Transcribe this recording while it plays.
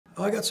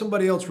oh, I got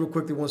somebody else real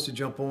quick that wants to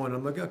jump on.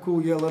 I'm like, oh,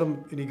 cool, yeah, let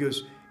him. And he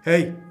goes,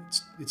 hey,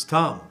 it's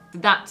Tom.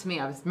 That to me,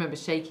 I remember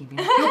shaking.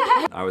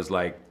 I was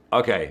like,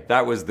 okay,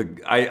 that was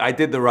I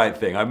did the right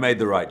thing. I made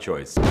the right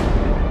choice.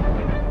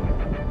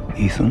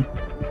 Ethan,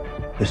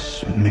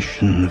 this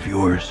mission of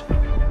yours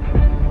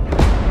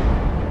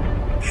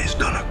is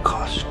gonna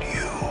cost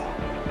you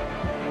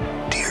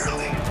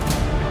dearly.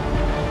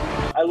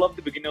 I love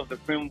the beginning of the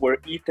film where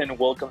Ethan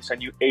welcomes a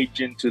new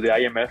agent to the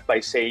IMF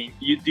by saying,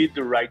 you did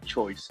the right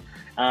choice.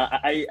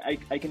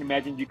 I can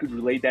imagine you could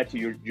relate that to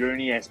your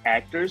journey as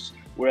actors,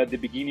 where at the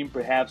beginning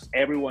perhaps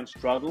everyone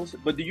struggles.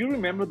 But do you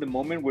remember the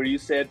moment where you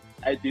said,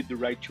 I did the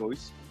right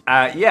choice?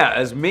 Yeah,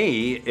 as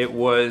me, it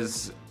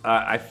was,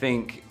 I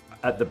think,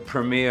 at the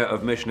premiere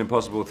of Mission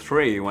Impossible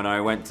 3, when I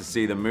went to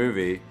see the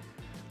movie.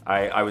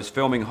 I was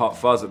filming Hot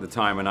Fuzz at the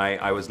time, and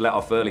I was let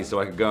off early so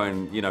I could go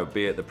and, you know,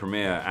 be at the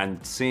premiere,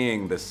 and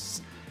seeing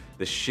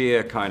the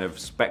sheer kind of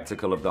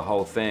spectacle of the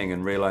whole thing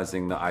and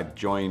realizing that I'd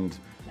joined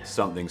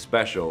something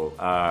special,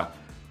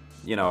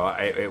 you know,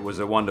 it was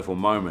a wonderful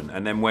moment.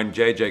 And then when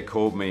JJ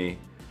called me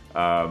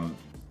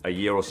a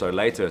year or so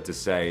later to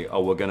say,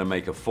 oh, we're gonna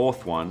make a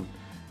fourth one,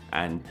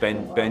 and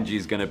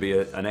Benji's gonna be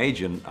an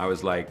agent, I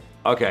was like,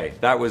 okay,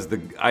 that was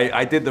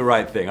I did the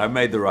right thing. I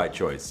made the right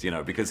choice, you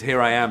know, because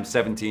here I am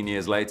 17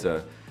 years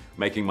later,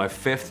 making my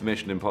 5th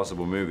Mission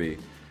Impossible movie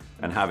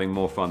and having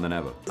more fun than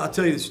ever. I'll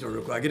tell you this story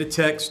real quick. I get a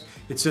text,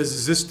 it says,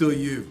 is this still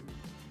you?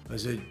 I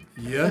said,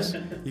 yes.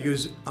 He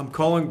goes, I'm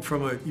calling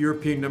from a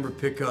European number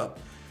pickup.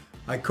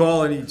 I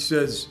call and he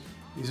says,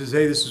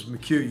 hey, this is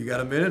McHugh, you got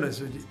a minute? I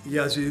said,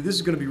 yeah. I said, this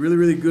is gonna be really,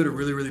 really good or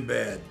really, really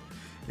bad.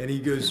 And he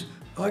goes,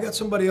 oh, I got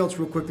somebody else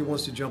real quick that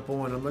wants to jump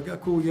on. I'm like, oh,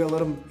 cool, yeah,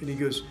 let him. And he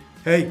goes,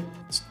 hey,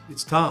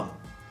 it's Tom.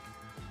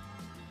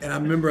 And I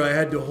remember I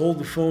had to hold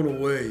the phone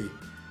away,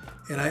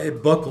 and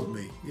it buckled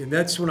me. And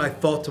that's when I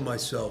thought to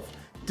myself,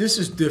 this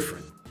is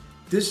different.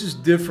 This is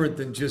different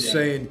than just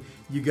saying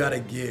you got a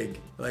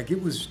gig. Like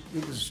it was,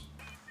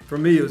 for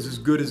me, it was as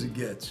good as it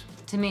gets.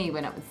 To me,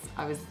 when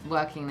I was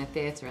working in a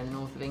theatre in the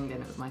north of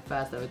England, it was my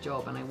first ever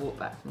job, and I walked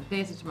back from the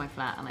theatre to my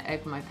flat, and I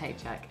opened my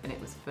paycheck, and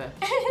it was for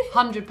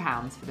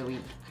 £100 for the week.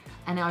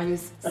 And I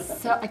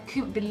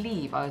couldn't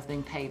believe I was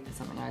being paid for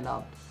something I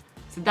loved.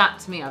 So that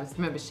to me, I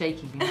remember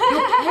shaking, being like,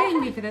 you're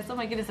paying me for this, oh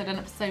my goodness, I've done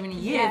it for so many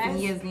years and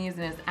years and years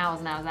and hours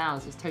and hours and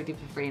hours, just totally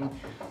for free, and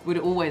would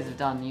always have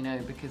done, you know,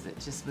 because it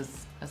just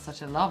was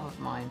such a love of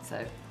mine.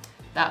 So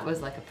that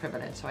was like a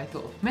privilege. So I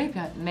thought, maybe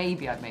I'd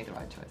made the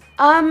right choice.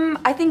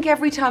 I think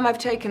every time I've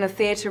taken a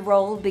theatre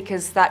role,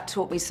 because that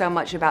taught me so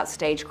much about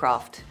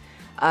stagecraft.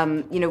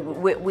 You know,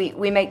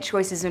 we make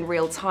choices in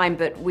real time,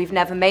 but we've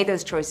never made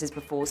those choices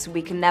before, so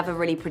we can never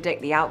really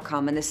predict the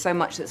outcome, and there's so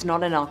much that's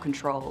not in our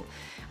control.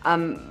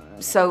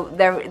 So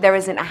there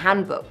isn't a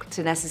handbook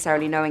to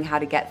necessarily knowing how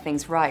to get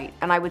things right.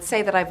 And I would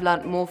say that I've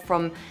learnt more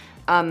from,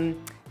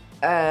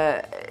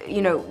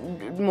 you know,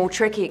 more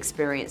tricky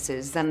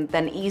experiences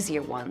than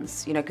easier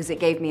ones, you know, because it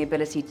gave me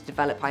ability to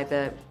develop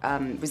either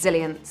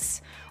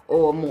resilience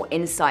or more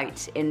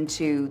insight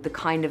into the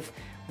kind of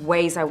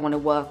ways I want to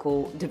work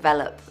or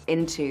develop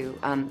into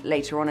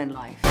later on in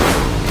life.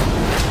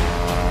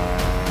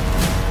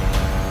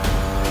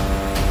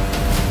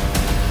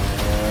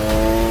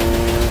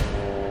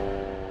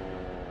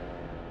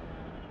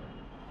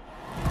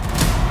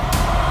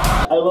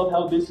 I love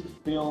how this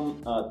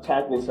film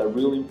tackles a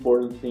really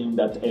important theme,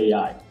 that's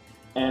AI.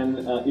 And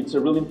it's a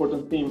really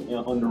important theme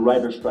on the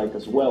writer's strike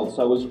as well.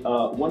 So I was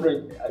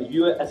wondering,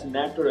 you as an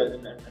actor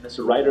and as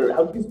a writer,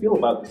 how do you feel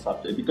about the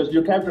subject? Because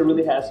your character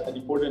really has an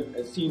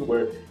important scene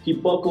where he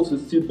buckles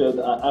his seatbelt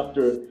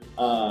after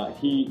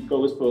he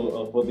goes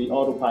for the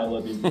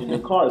autopilot in the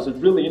car. So it's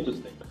really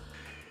interesting.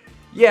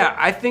 Yeah,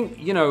 I think,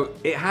 you know,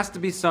 it has to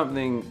be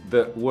something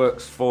that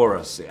works for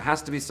us. It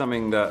has to be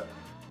something that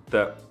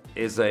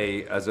is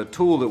as a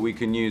tool that we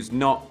can use,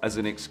 not as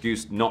an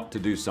excuse not to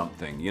do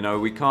something. You know,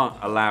 we can't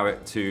allow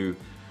it to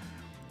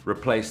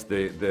replace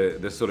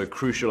the sort of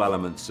crucial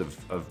elements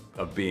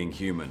of being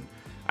human.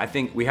 I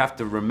think we have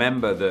to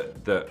remember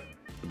that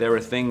there are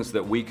things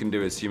that we can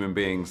do as human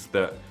beings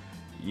that,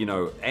 you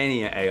know,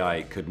 any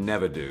AI could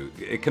never do.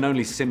 It can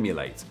only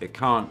simulate, it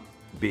can't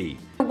be.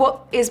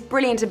 What is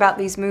brilliant about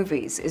these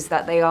movies is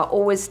that they are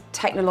always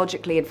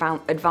technologically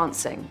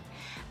advancing.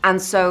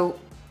 And so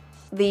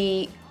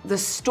the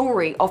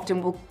story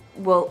often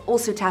will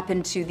also tap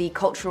into the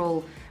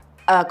cultural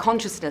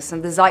consciousness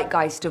and the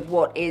zeitgeist of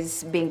what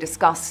is being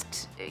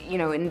discussed, you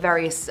know, in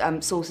various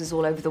sources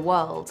all over the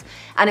world.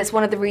 And it's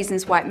one of the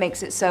reasons why it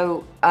makes it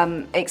so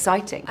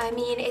exciting. I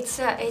mean, it's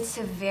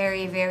a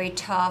very, very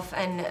tough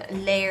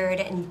and layered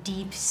and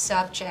deep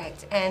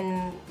subject.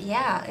 And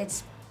yeah,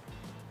 it's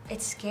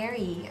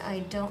scary. I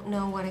don't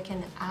know what I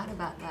can add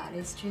about that.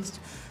 It's just,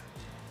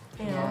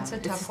 you know, it's a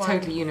tough one. It's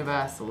totally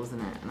universal, isn't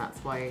it? And that's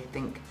why I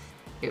think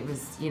it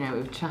was, you know, we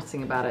were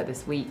chatting about it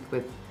this week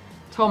with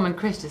Tom and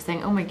Chris, just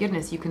saying, oh my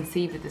goodness, you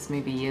conceived of this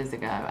movie years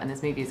ago, and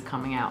this movie is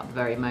coming out at the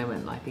very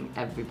moment. I think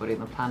everybody on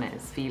the planet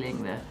is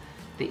feeling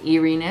the the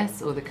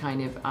eeriness or the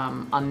kind of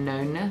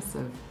unknownness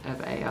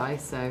of AI.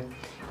 So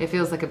it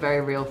feels like a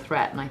very real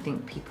threat, and I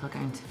think people are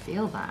going to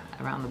feel that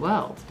around the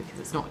world, because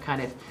it's not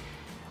kind of,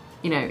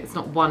 you know, it's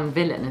not one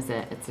villain, is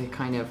it? It's a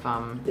kind of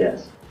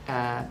Yes.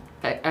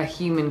 a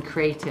human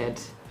created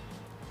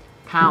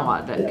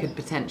power that could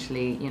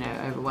potentially, you know,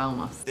 overwhelm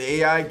us. The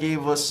AI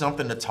gave us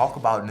something to talk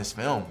about in this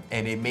film,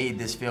 and it made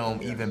this film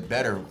even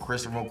better.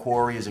 Christopher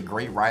McQuarrie is a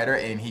great writer,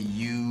 and he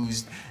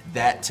used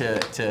that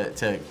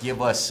to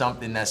give us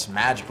something that's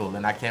magical,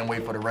 and I can't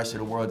wait for the rest of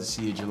the world to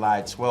see it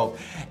July 12th.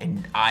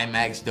 And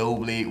IMAX,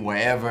 Dolby,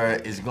 wherever,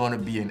 is going to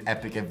be an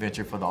epic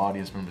adventure for the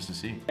audience members to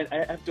see. And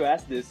I have to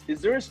ask this,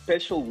 is there a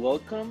special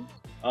welcome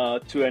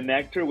to an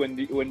actor when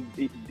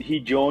he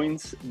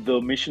joins the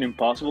Mission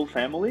Impossible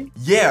family?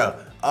 Yeah,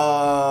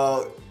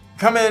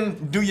 come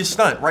in, do your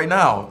stunt right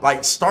now.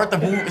 Like, start the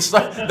movie.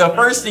 The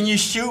first thing you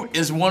shoot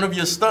is one of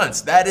your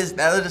stunts. That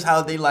is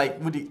how they like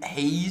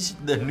haze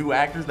the new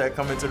actors that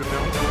come into the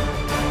film.